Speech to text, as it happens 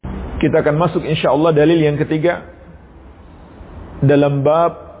Kita akan masuk insyaallah dalil yang ketiga dalam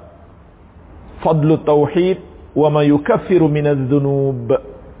bab fadlu tauhid wa ma yukaffiru minadz-dzunub.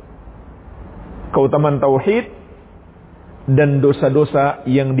 Keutamaan tauhid dan dosa-dosa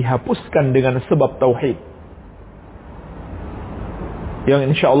yang dihapuskan dengan sebab tauhid.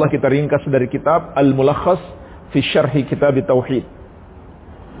 Yang insyaallah kita ringkas dari kitab Al-Mulakhas fi Syarhi Kitab Tauhid.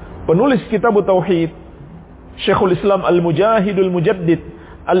 Penulis kitab Tauhid, Syekhul Islam Al-Mujahidul Mujaddid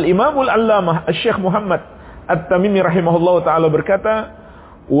Al-Imamul Allamah Syekh Muhammad At-Tamimi rahimahullah ta'ala berkata,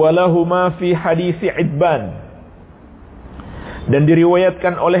 walahu ma fi hadisi Idban, dan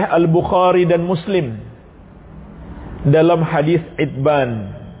diriwayatkan oleh Al-Bukhari dan Muslim dalam hadis Idban,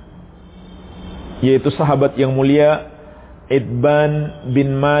 yaitu sahabat yang mulia Idban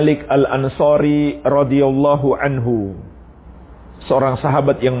bin Malik Al-Ansari radhiyallahu anhu, seorang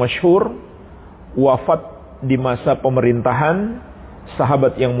sahabat yang masyhur, wafat di masa pemerintahan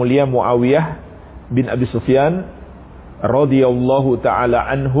sahabat yang mulia Muawiyah bin Abi Sufyan radhiyallahu taala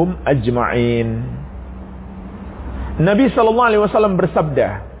anhum ajma'in. Nabi sallallahu alaihi wasallam bersabda,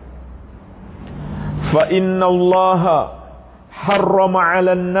 "Fa innallaha harrama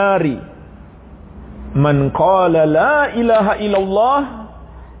 'alan nari man qala la ilaha illallah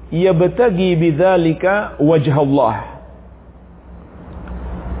yabtagi bidzalika wajhallah."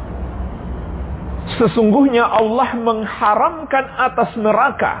 Sesungguhnya Allah mengharamkan atas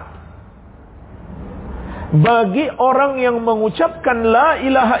neraka bagi orang yang mengucapkan la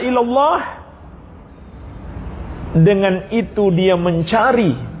ilaha illallah, dengan itu dia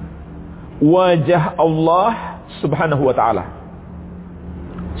mencari wajah Allah subhanahu wa ta'ala.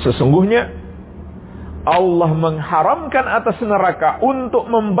 Sesungguhnya Allah mengharamkan atas neraka untuk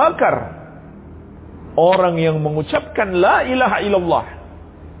membakar orang yang mengucapkan la ilaha illallah,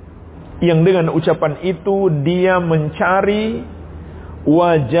 yang dengan ucapan itu dia mencari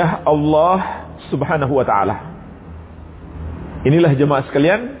wajah Allah subhanahu wa ta'ala. Inilah jemaah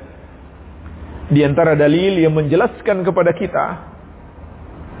sekalian, di antara dalil yang menjelaskan kepada kita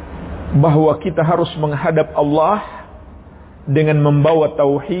bahwa kita harus menghadap Allah dengan membawa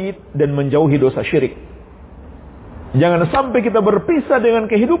tauhid dan menjauhi dosa syirik. Jangan sampai kita berpisah dengan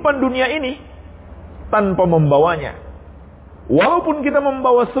kehidupan dunia ini tanpa membawanya. Walaupun kita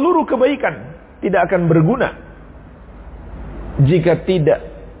membawa seluruh kebaikan, tidak akan berguna jika tidak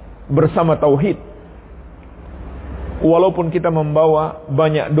bersama tauhid. Walaupun kita membawa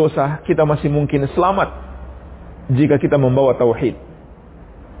banyak dosa, kita masih mungkin selamat jika kita membawa tauhid.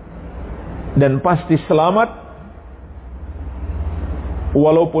 Dan pasti selamat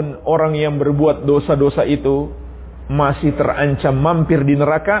walaupun orang yang berbuat dosa-dosa itu masih terancam mampir di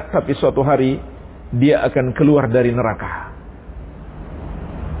neraka, tapi suatu hari dia akan keluar dari neraka.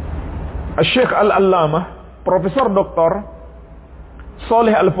 Syekh Al-Allamah Profesor Dr.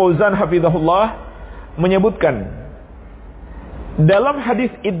 Shalih Al-Fauzan hafizahullah menyebutkan dalam hadis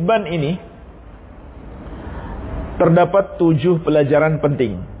Idban ini terdapat 7 pelajaran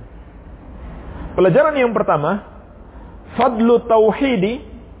penting. Pelajaran yang pertama, fadlu tauhidi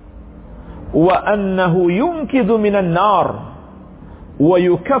wa annahu yunqidhu minan nar wa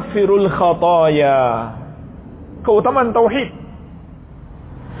yukaffirul khataya. Keutamaan tauhid,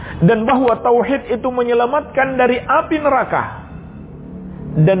 dan bahwa tauhid itu menyelamatkan dari api neraka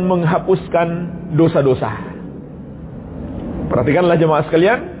dan menghapuskan dosa-dosa. Perhatikanlah jemaah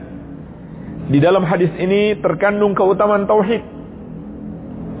sekalian, di dalam hadis ini terkandung keutamaan tauhid,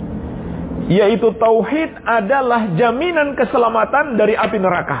 yaitu tauhid adalah jaminan keselamatan dari api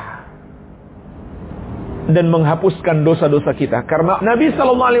neraka dan menghapuskan dosa-dosa kita. Karena Nabi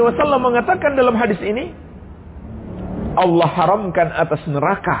SAW mengatakan dalam hadis ini, Allah haramkan atas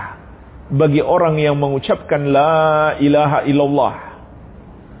neraka bagi orang yang mengucapkan la ilaha illallah.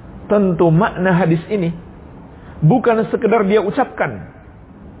 Tentu makna hadis ini bukan sekedar dia ucapkan,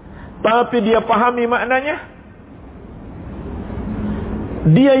 tapi dia pahami maknanya,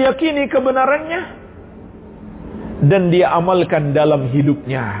 dia yakini kebenarannya, dan dia amalkan dalam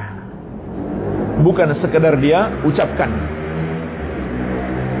hidupnya. Bukan sekedar dia ucapkan.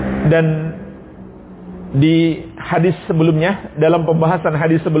 Dan di hadis sebelumnya, dalam pembahasan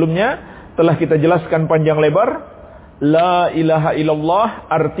hadis sebelumnya, telah kita jelaskan panjang lebar, la ilaha illallah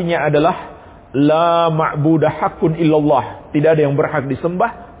artinya adalah la ma'budah haqqun illallah, tidak ada yang berhak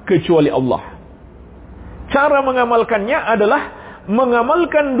disembah kecuali Allah. Cara mengamalkannya adalah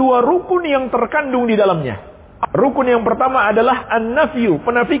mengamalkan 2 rukun yang terkandung di dalamnya. Rukun yang pertama adalah an-nafyu,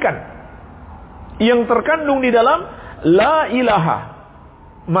 penafikan, yang terkandung di dalam la ilaha.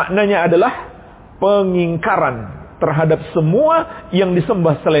 Maknanya adalah pengingkaran terhadap semua yang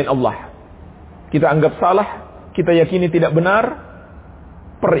disembah selain Allah. Kita anggap salah, kita yakini tidak benar,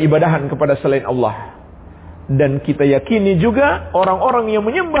 peribadahan kepada selain Allah. Dan kita yakini juga orang-orang yang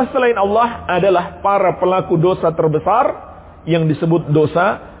menyembah selain Allah adalah para pelaku dosa terbesar yang disebut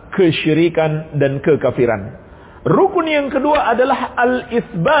dosa kesyirikan dan kekafiran. Rukun yang kedua adalah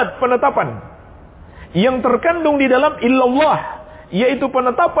al-itsbat, penetapan yang terkandung di dalam illallah, yaitu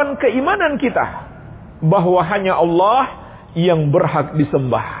penetapan keimanan kita bahwa hanya Allah yang berhak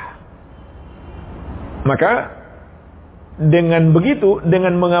disembah. Maka dengan begitu,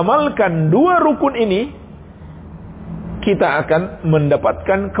 dengan mengamalkan dua rukun ini, kita akan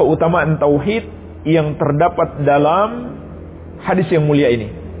mendapatkan keutamaan tauhid yang terdapat dalam hadis yang mulia ini,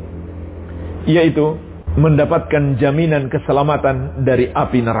 yaitu mendapatkan jaminan keselamatan dari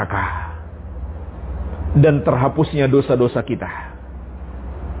api neraka dan terhapusnya dosa-dosa kita.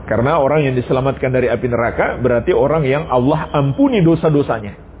 Karena orang yang diselamatkan dari api neraka berarti orang yang Allah ampuni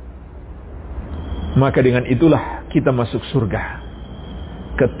dosa-dosanya. Maka dengan itulah kita masuk surga.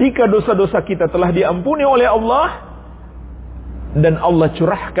 Ketika dosa-dosa kita telah diampuni oleh Allah dan Allah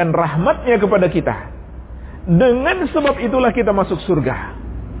curahkan rahmatnya kepada kita, dengan sebab itulah kita masuk surga.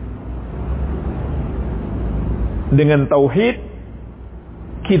 Dengan tauhid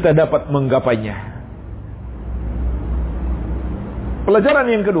kita dapat menggapainya.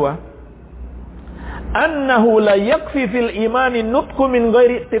 Pelajaran yang kedua, annahu la yakfi fil imani nutqu min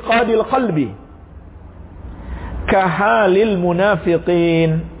ghairi i'tiqadil qalbi kahalil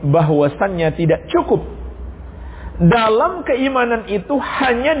munafiqin, bahwasannya tidak cukup dalam keimanan itu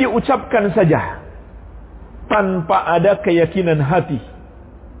hanya diucapkan saja tanpa ada keyakinan hati,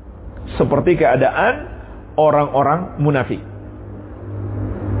 seperti keadaan orang-orang munafik.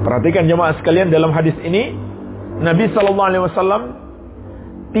 Perhatikan jemaah sekalian, dalam hadis ini Nabi SAW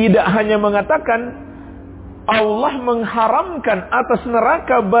tidak hanya mengatakan Allah mengharamkan atas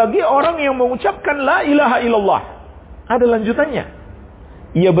neraka bagi orang yang mengucapkan la ilaha illallah. Ada lanjutannya.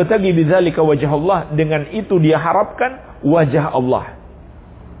 Ia batagi bidzalika wajah Allah, dengan itu dia harapkan wajah Allah.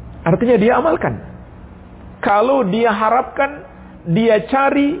 Artinya dia amalkan. Kalau dia harapkan, dia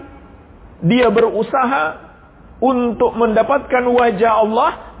cari, dia berusaha untuk mendapatkan wajah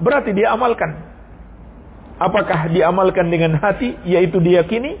Allah, berarti dia amalkan. Apakah diamalkan dengan hati, yaitu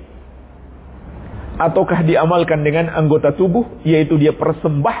diyakini, ataukah diamalkan dengan anggota tubuh, yaitu dia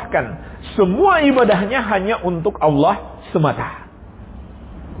persembahkan semua ibadahnya hanya untuk Allah semata.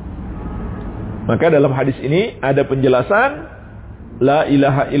 Maka dalam hadis ini ada penjelasan la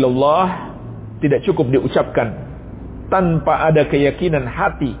ilaha illallah tidak cukup diucapkan tanpa ada keyakinan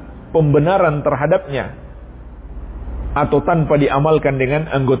hati, pembenaran terhadapnya, atau tanpa diamalkan dengan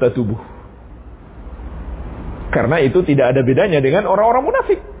anggota tubuh. Karena itu tidak ada bedanya dengan orang-orang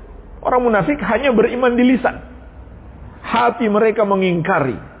munafik. Orang munafik hanya beriman di lisan, hati mereka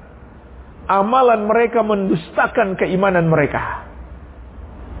mengingkari, amalan mereka mendustakan keimanan mereka.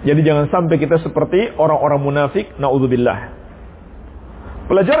 Jadi jangan sampai kita seperti orang-orang munafik, naudzubillah.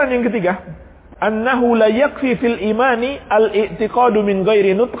 Pelajaran yang ketiga, annahu la yakfi fil imani al-i'tiqadu min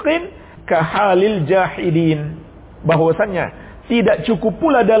ghairi nutqin ka halil jahidin. Bahwasannya tidak cukup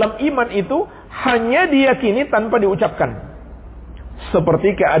pula dalam iman itu hanya diyakini tanpa diucapkan.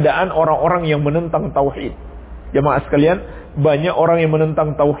 Seperti keadaan orang-orang yang menentang tauhid. Jemaah sekalian, banyak orang yang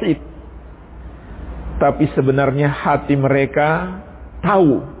menentang tauhid, tapi sebenarnya hati mereka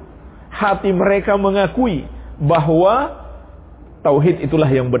tahu, hati mereka mengakui bahwa tauhid itulah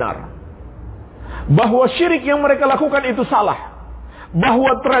yang benar, bahwa syirik yang mereka lakukan itu salah,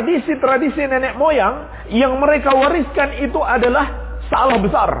 bahwa tradisi-tradisi nenek moyang yang mereka wariskan itu adalah salah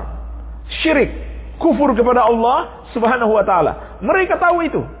besar, syirik, kufur kepada Allah Subhanahu wa ta'ala. Mereka tahu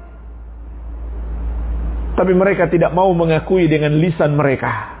itu, tapi mereka tidak mau mengakui dengan lisan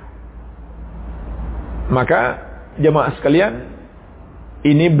mereka. Maka jemaah sekalian,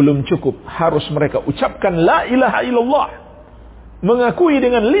 ini belum cukup. Harus mereka ucapkan la ilaha illallah, mengakui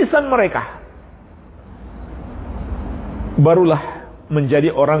dengan lisan mereka, barulah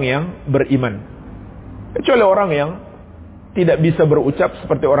menjadi orang yang beriman. Kecuali orang yang tidak bisa berucap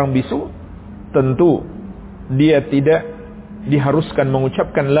seperti orang bisu, tentu dia tidak diharuskan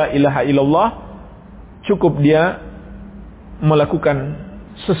mengucapkan la ilaha illallah. Cukup dia melakukan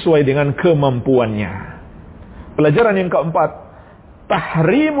sesuai dengan kemampuannya. Pelajaran yang keempat,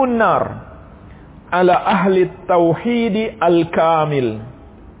 tahrimun nar ala ahli tauhid al-kamil.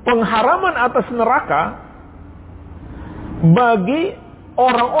 Pengharaman atas neraka bagi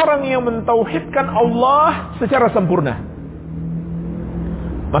orang-orang yang mentauhidkan Allah secara sempurna.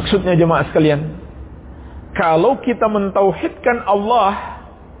 Maksudnya jemaah sekalian, kalau kita mentauhidkan Allah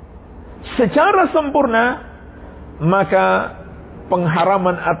secara sempurna, maka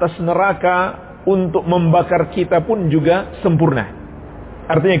pengharaman atas neraka untuk membakar kita pun juga sempurna.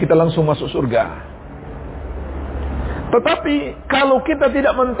 Artinya kita langsung masuk surga. Tetapi kalau kita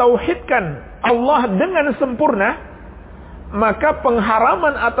tidak mentauhidkan Allah dengan sempurna, maka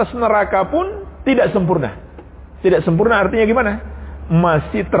pengharaman atas neraka pun tidak sempurna. Tidak sempurna artinya gimana?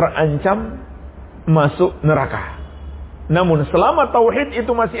 Masih terancam masuk neraka. Namun selama tauhid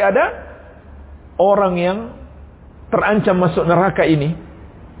itu masih ada, orang yang terancam masuk neraka ini,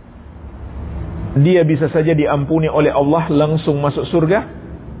 dia bisa saja diampuni oleh Allah langsung masuk surga.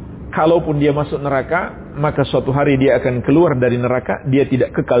 Kalaupun dia masuk neraka, maka suatu hari dia akan keluar dari neraka, dia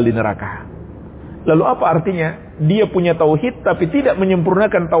tidak kekal di neraka. Lalu apa artinya? Dia punya tauhid tapi tidak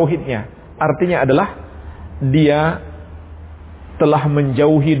menyempurnakan tauhidnya. Artinya adalah dia telah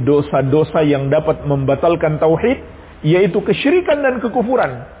menjauhi dosa-dosa yang dapat membatalkan tauhid, yaitu kesyirikan dan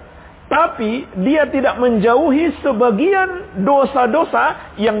kekufuran. Tapi dia tidak menjauhi sebagian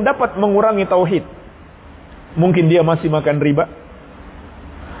dosa-dosa yang dapat mengurangi tauhid. Mungkin dia masih makan riba.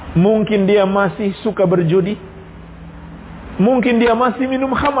 Mungkin dia masih suka berjudi. Mungkin dia masih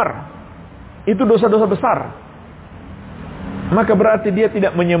minum khamar. Itu dosa-dosa besar. Maka berarti dia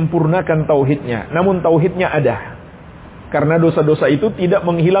tidak menyempurnakan tauhidnya. Namun tauhidnya ada. Karena dosa-dosa itu tidak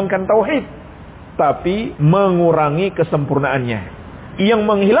menghilangkan tauhid, tapi mengurangi kesempurnaannya. Yang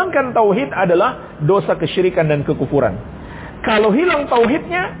menghilangkan tauhid adalah dosa kesyirikan dan kekufuran. Kalau hilang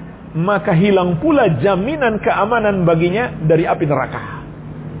tauhidnya, maka hilang pula jaminan keamanan baginya dari api neraka.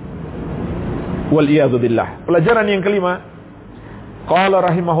 Waliyadzubillah. Pelajaran yang kelima, qala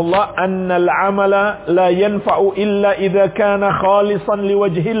rahimahullah, annal amala la yanfa'u illa idza kana khalisan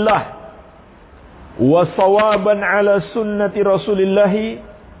liwajhillah wa sawaban ala sunnati Rasulillah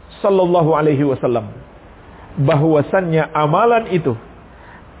sallallahu alaihi wasallam. Bahwasannya amalan itu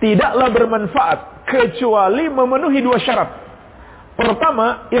tidaklah bermanfaat kecuali memenuhi dua syarat.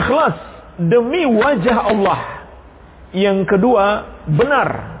 Pertama, ikhlas demi wajah Allah. Yang kedua, benar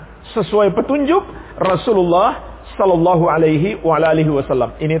sesuai petunjuk Rasulullah sallallahu alaihi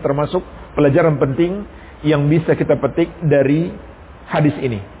wasallam. Ini termasuk pelajaran penting yang bisa kita petik dari hadis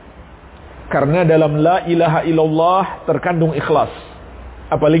ini. Karena dalam la ilaha illallah terkandung ikhlas.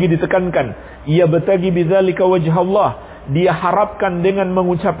 Apalagi ditekankan, ia betagi bidzalika wajh Allah. Dia harapkan dengan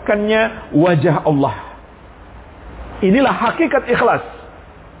mengucapkannya wajah Allah. Inilah hakikat ikhlas.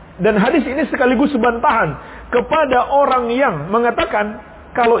 Dan hadis ini sekaligus bantahan kepada orang yang mengatakan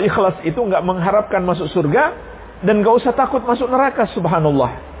kalau ikhlas itu enggak mengharapkan masuk surga dan enggak usah takut masuk neraka.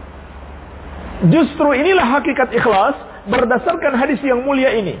 Subhanallah. Justru inilah hakikat ikhlas berdasarkan hadis yang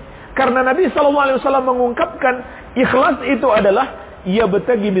mulia ini. Karena Nabi SAW mengungkapkan ikhlas itu adalah ia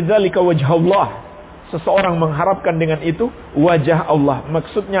betagi bidzalika wajh Allah. Seseorang mengharapkan dengan itu wajah Allah.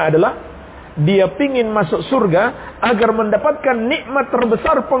 Maksudnya adalah dia pingin masuk surga agar mendapatkan nikmat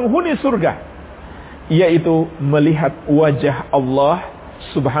terbesar penghuni surga, yaitu melihat wajah Allah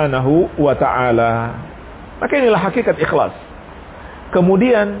subhanahu wa ta'ala. Maka inilah hakikat ikhlas.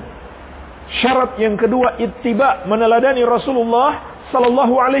 Kemudian syarat yang kedua, ittiba, meneladani Rasulullah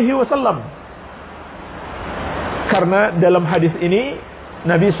sallallahu alaihi wasallam. Karena dalam hadis ini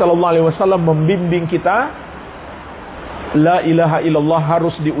Nabi sallallahu alaihi wasallam membimbing kita, la ilaha illallah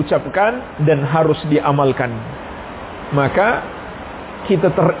harus diucapkan dan harus diamalkan. Maka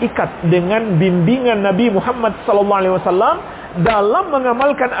kita terikat dengan bimbingan Nabi Muhammad sallallahu alaihi wasallam dalam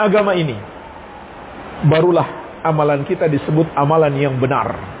mengamalkan agama ini. Barulah amalan kita disebut amalan yang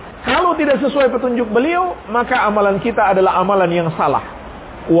benar. Kalau tidak sesuai petunjuk beliau, maka amalan kita adalah amalan yang salah.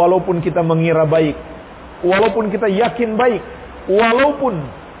 Walaupun kita mengira baik, walaupun kita yakin baik, walaupun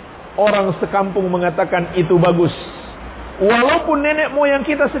orang sekampung mengatakan itu bagus, walaupun nenek moyang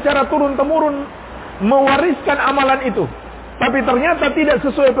kita secara turun-temurun mewariskan amalan itu, tapi ternyata tidak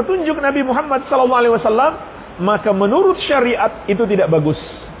sesuai petunjuk Nabi Muhammad SAW, maka menurut syariat itu tidak bagus,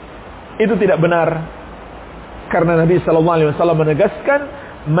 itu tidak benar. Karena Nabi SAW menegaskan,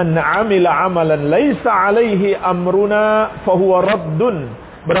 man amila amalan laisa alaihi amruna fahuwa raddun.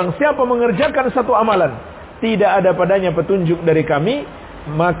 Barang siapa mengerjakan satu amalan tidak ada padanya petunjuk dari kami,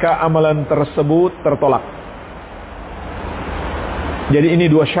 maka amalan tersebut tertolak. Jadi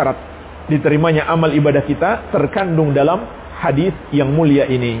ini dua syarat diterimanya amal ibadah kita terkandung dalam hadis yang mulia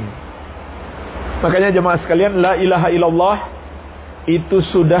ini. Makanya jemaah sekalian, la ilaha illallah itu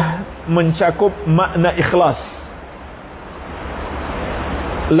sudah mencakup makna ikhlas.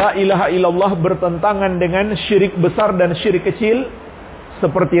 La ilaha illallah bertentangan dengan syirik besar dan syirik kecil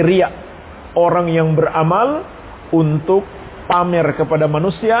seperti riya. Orang yang beramal untuk pamer kepada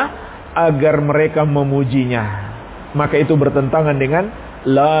manusia agar mereka memujinya. Maka itu bertentangan dengan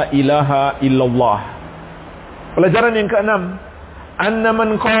la ilaha illallah. Pelajaran yang keenam, anna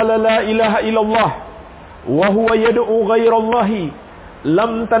man qala la ilaha illallah wa huwa yad'u ghairallahi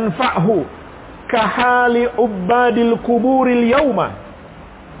lam tanfa'hu kahali ubadil kuburil yauma.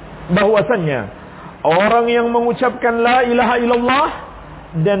 Bahwasannya orang yang mengucapkan la ilaha illallah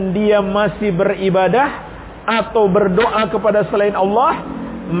dan dia masih beribadah atau berdoa kepada selain Allah,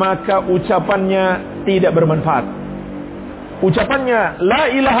 maka ucapannya tidak bermanfaat. Ucapannya la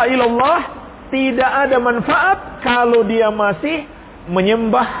ilaha illallah tidak ada manfaat kalau dia masih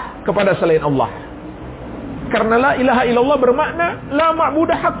menyembah kepada selain Allah. Karena la ilaha illallah bermakna la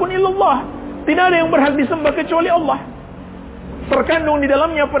ma'budu haqqun illallah. Tidak ada yang berhak disembah kecuali Allah. Terkandung di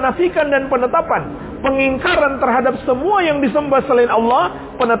dalamnya penafikan dan penetapan, pengingkaran terhadap semua yang disembah selain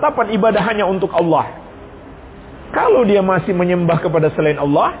Allah, penetapan ibadah hanya untuk Allah. Kalau dia masih menyembah kepada selain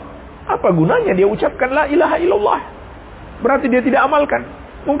Allah, apa gunanya dia ucapkan la ilaha illallah? Berarti dia tidak amalkan.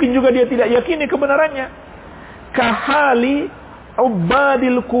 Mungkin juga dia tidak yakini kebenarannya. Kahali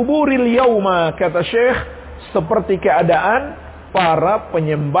ubadil kuburil yauma, kata Syekh, seperti keadaan para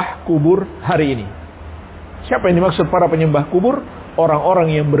penyembah kubur hari ini. Siapa yang dimaksud para penyembah kubur?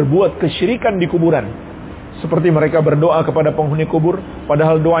 Orang-orang yang berbuat kesyirikan di kuburan. Seperti mereka berdoa kepada penghuni kubur,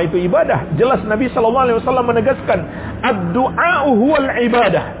 padahal doa itu ibadah. Jelas Nabi SAW menegaskan, ad-du'a'u huwal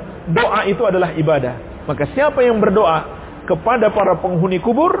ibadah. Doa itu adalah ibadah. Maka siapa yang berdoa kepada para penghuni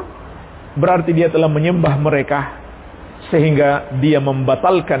kubur, berarti dia telah menyembah mereka, sehingga dia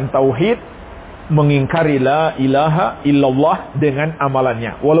membatalkan tauhid, mengingkari la ilaha illallah dengan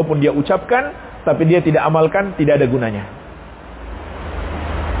amalannya. Walaupun dia ucapkan, tapi dia tidak amalkan, tidak ada gunanya.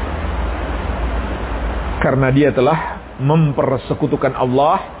 Karena dia telah mempersekutukan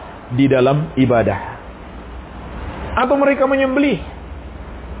Allah di dalam ibadah. Atau mereka menyembelih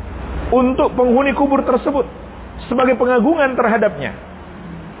untuk penghuni kubur tersebut sebagai pengagungan terhadapnya.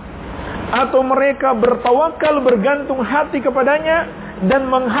 Atau mereka bertawakal, bergantung hati kepadanya dan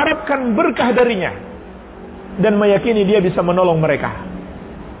mengharapkan berkah darinya, dan meyakini dia bisa menolong mereka.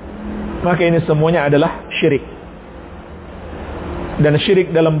 Maka ini semuanya adalah syirik. Dan syirik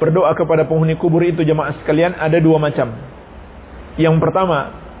dalam berdoa kepada penghuni kubur itu, jemaah sekalian, ada dua macam. Yang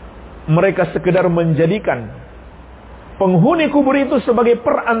pertama, mereka sekedar menjadikan penghuni kubur itu sebagai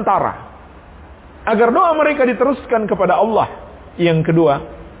perantara agar doa mereka diteruskan kepada Allah. Yang kedua,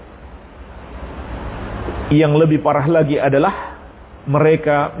 yang lebih parah lagi adalah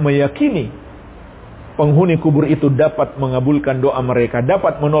mereka meyakini penghuni kubur itu dapat mengabulkan doa mereka,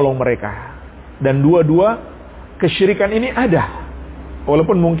 dapat menolong mereka. Dan dua-dua kesyirikan ini ada.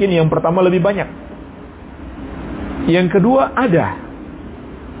 Walaupun mungkin yang pertama lebih banyak, yang kedua ada,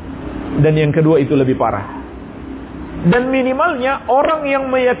 dan yang kedua itu lebih parah. Dan minimalnya orang yang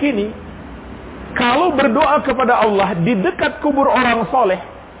meyakini kalau berdoa kepada Allah di dekat kubur orang soleh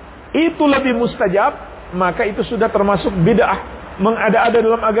itu lebih mustajab, maka itu sudah termasuk bid'ah, mengada-ada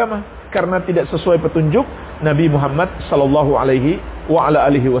dalam agama, karena tidak sesuai petunjuk Nabi Muhammad sallallahu alaihi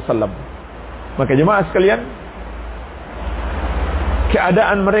wasallam. Maka jemaah sekalian,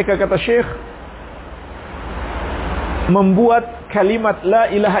 keadaan mereka, kata Syekh, membuat kalimat la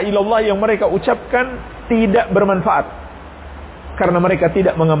ilaha illallah yang mereka ucapkan tidak bermanfaat karena mereka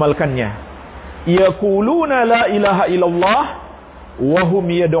tidak mengamalkannya. Yaquluna la ilaha illallah wa hum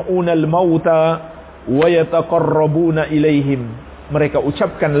yad'una al-mauta wa yataqarrabuna ilaihim. Mereka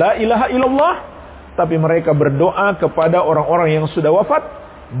ucapkan la ilaha illallah, tapi mereka berdoa kepada orang-orang yang sudah wafat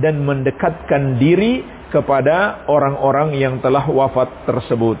dan mendekatkan diri kepada orang-orang yang telah wafat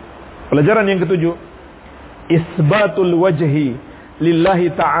tersebut. Pelajaran yang ketujuh, isbatul wajhi lillahi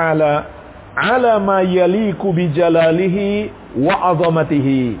ta'ala ala ma yaliku bi jalalihi wa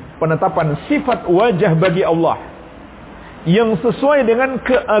azamatihi. Penetapan sifat wajah bagi Allah yang sesuai dengan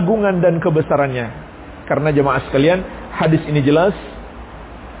keagungan dan kebesarannya. Karena jemaah sekalian, hadis ini jelas,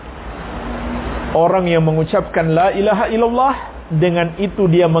 orang yang mengucapkan la ilaha illallah, dengan itu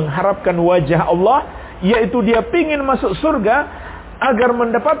dia mengharapkan wajah Allah, yaitu dia pingin masuk surga agar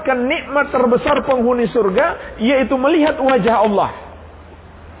mendapatkan nikmat terbesar penghuni surga, yaitu melihat wajah Allah.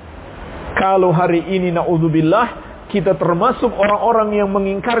 Kalau hari ini na'udzubillah kita termasuk orang-orang yang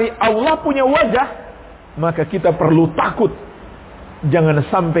mengingkari Allah punya wajah, maka kita perlu takut. Jangan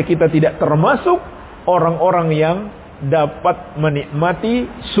sampai kita tidak termasuk orang-orang yang dapat menikmati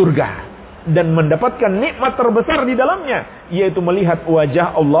surga dan mendapatkan nikmat terbesar di dalamnya, yaitu melihat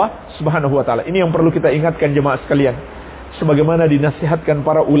wajah Allah Subhanahu wa taala. Ini yang perlu kita ingatkan jemaah sekalian, sebagaimana dinasihatkan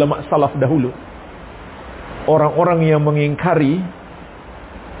para ulama salaf dahulu. Orang-orang yang mengingkari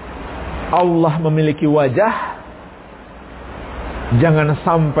Allah memiliki wajah, jangan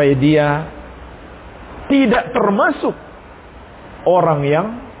sampai dia tidak termasuk orang yang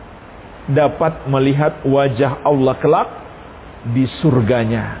dapat melihat wajah Allah kelak di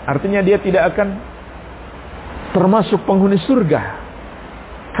surganya. Artinya dia tidak akan termasuk penghuni surga.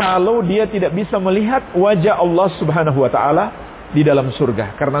 kalau dia tidak bisa melihat wajah Allah Subhanahu wa taala di dalam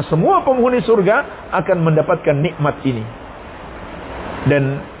surga. Karena semua penghuni surga akan mendapatkan nikmat ini.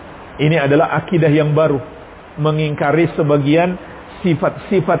 Dan ini adalah akidah yang baru, mengingkari sebagian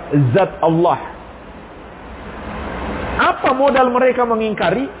sifat-sifat zat Allah. Apa modal mereka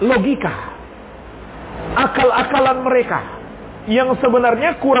mengingkari? Logika, akal-akalan mereka yang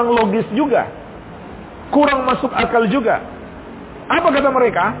sebenarnya kurang logis juga, kurang masuk akal juga. Apa kata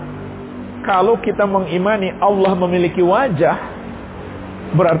mereka? Kalau kita mengimani Allah memiliki wajah,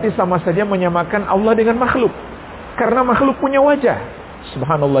 berarti sama saja menyamakan Allah dengan makhluk, karena makhluk punya wajah.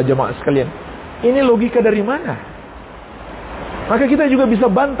 Subhanallah jemaah sekalian, ini logika dari mana? Maka kita juga bisa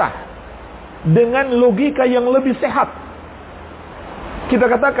bantah dengan logika yang lebih sehat. Kita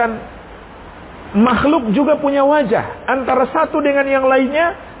katakan makhluk juga punya wajah, antara satu dengan yang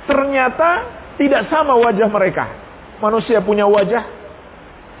lainnya ternyata tidak sama wajah mereka. Manusia punya wajah,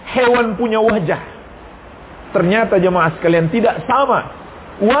 hewan punya wajah. Ternyata jemaah sekalian tidak sama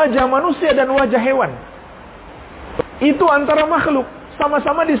wajah manusia dan wajah hewan. Itu antara makhluk,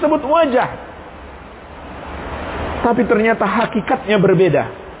 sama-sama disebut wajah, tapi ternyata hakikatnya berbeda.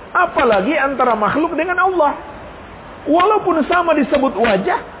 Apalagi antara makhluk dengan Allah. Walaupun sama disebut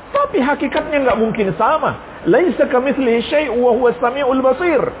wajah, tapi hakikatnya nggak mungkin sama. Laisa kamitslihi syai'un wa huwas samiul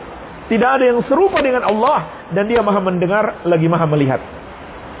basir. Tidak ada yang serupa dengan Allah, dan Dia Maha mendengar lagi Maha melihat.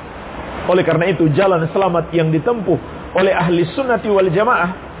 Oleh karena itu, jalan selamat yang ditempuh oleh ahli sunnati wal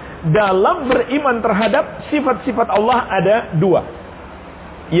jamaah dalam beriman terhadap sifat-sifat Allah ada dua.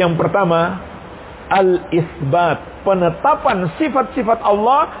 Yang pertama, al-isbat, penetapan sifat-sifat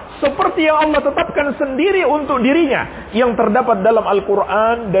Allah seperti yang Allah tetapkan sendiri untuk dirinya, yang terdapat dalam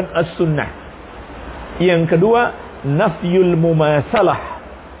Al-Quran dan As-Sunnah. Yang kedua, nafyul mumasalah,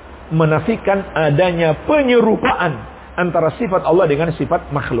 menafikan adanya penyerupaan antara sifat Allah dengan sifat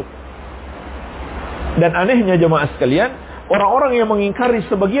makhluk. Dan anehnya jemaah sekalian, orang-orang yang mengingkari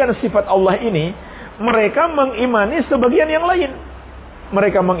sebagian sifat Allah ini, mereka mengimani sebagian yang lain.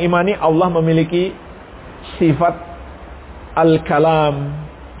 Mereka mengimani Allah memiliki sifat al-kalam,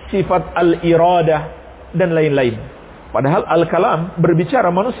 sifat al-iradah, dan lain-lain. Padahal al-kalam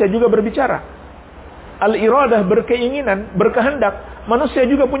berbicara, manusia juga berbicara. Al-iradah berkeinginan, berkehendak, manusia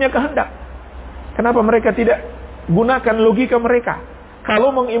juga punya kehendak. Kenapa mereka tidak gunakan logika mereka?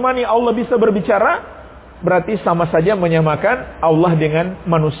 Kalau mengimani Allah bisa berbicara, berarti sama saja menyamakan Allah dengan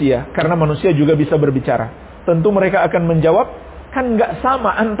manusia, karena manusia juga bisa berbicara. Tentu mereka akan menjawab, kan nggak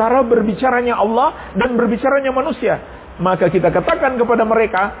sama antara berbicaranya Allah dan berbicaranya manusia. Maka kita katakan kepada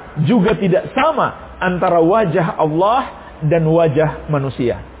mereka, juga tidak sama antara wajah Allah dan wajah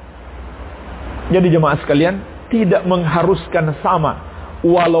manusia. Jadi jemaah sekalian, tidak mengharuskan sama,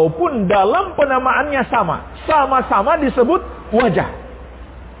 walaupun dalam penamaannya sama, sama-sama disebut wajah,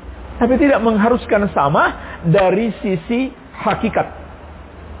 tapi tidak mengharuskan sama dari sisi hakikat,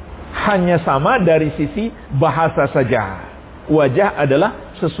 hanya sama dari sisi bahasa saja. Wajah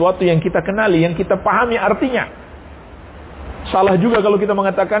adalah sesuatu yang kita kenali, yang kita pahami artinya. Salah juga kalau kita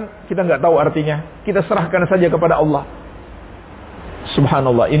mengatakan kita nggak tahu artinya, kita serahkan saja kepada Allah.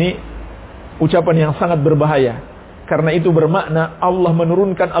 Subhanallah, ini ucapan yang sangat berbahaya. Karena itu bermakna Allah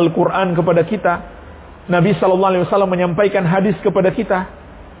menurunkan Al-Quran kepada kita, Nabi SAW menyampaikan hadis kepada kita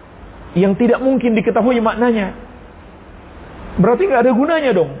yang tidak mungkin diketahui maknanya. Berarti nggak ada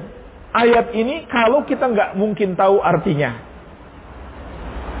gunanya dong ayat ini kalau kita nggak mungkin tahu artinya.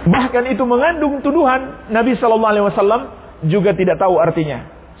 Bahkan itu mengandung tuduhan Nabi SAW juga tidak tahu artinya.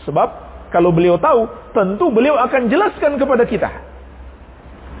 Sebab kalau beliau tahu, tentu beliau akan jelaskan kepada kita.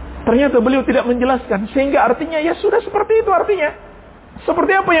 Ternyata beliau tidak menjelaskan, sehingga artinya ya sudah seperti itu artinya.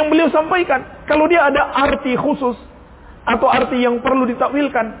 Seperti apa yang beliau sampaikan. Kalau dia ada arti khusus atau arti yang perlu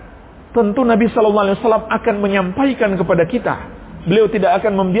ditakwilkan, tentu Nabi SAW akan menyampaikan kepada kita. Beliau tidak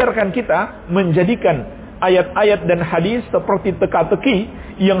akan membiarkan kita menjadikan ayat-ayat dan hadis seperti teka-teki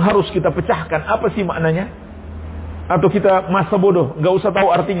yang harus kita pecahkan. Apa sih maknanya? Atau kita masa bodoh, gak usah tahu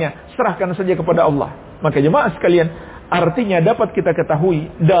artinya, serahkan saja kepada Allah. Maka jemaah sekalian, artinya dapat kita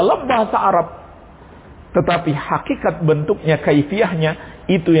ketahui dalam bahasa Arab, tetapi hakikat bentuknya, kaifiyahnya,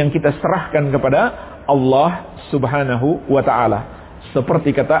 itu yang kita serahkan kepada Allah Subhanahu wa ta'ala.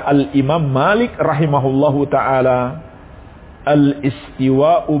 Seperti kata Al-Imam Malik rahimahullahu ta'ala,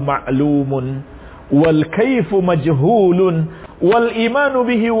 al-istiwa'u ma'lumun wal kaifu majhulun wal imanu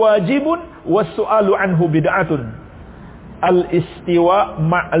bihi wajibun was su'alu anhu bid'atun. Al-istiwa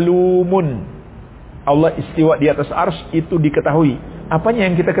ma'lumun, Allah istiwa di atas arsy, itu diketahui. Apanya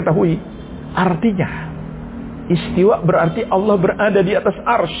yang kita ketahui? Artinya. Istiwa berarti Allah berada di atas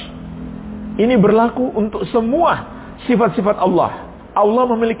arsy. Ini berlaku untuk semua sifat-sifat Allah. Allah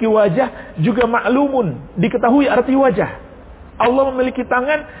memiliki wajah juga maklumun, diketahui arti wajah. Allah memiliki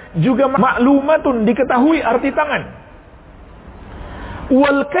tangan juga maklumatun, diketahui arti tangan.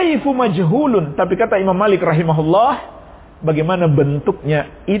 Wal kaifu majhulun, tapi kata Imam Malik rahimahullah, bagaimana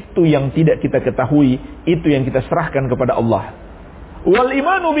bentuknya itu yang tidak kita ketahui, itu yang kita serahkan kepada Allah. Wal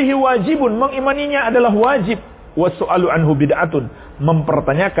imanu bihi wajibun, mengimaninya adalah wajib. Wasu'alu anhu bid'atun,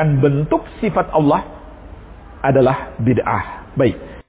 mempertanyakan bentuk sifat Allah adalah bid'ah. Baik.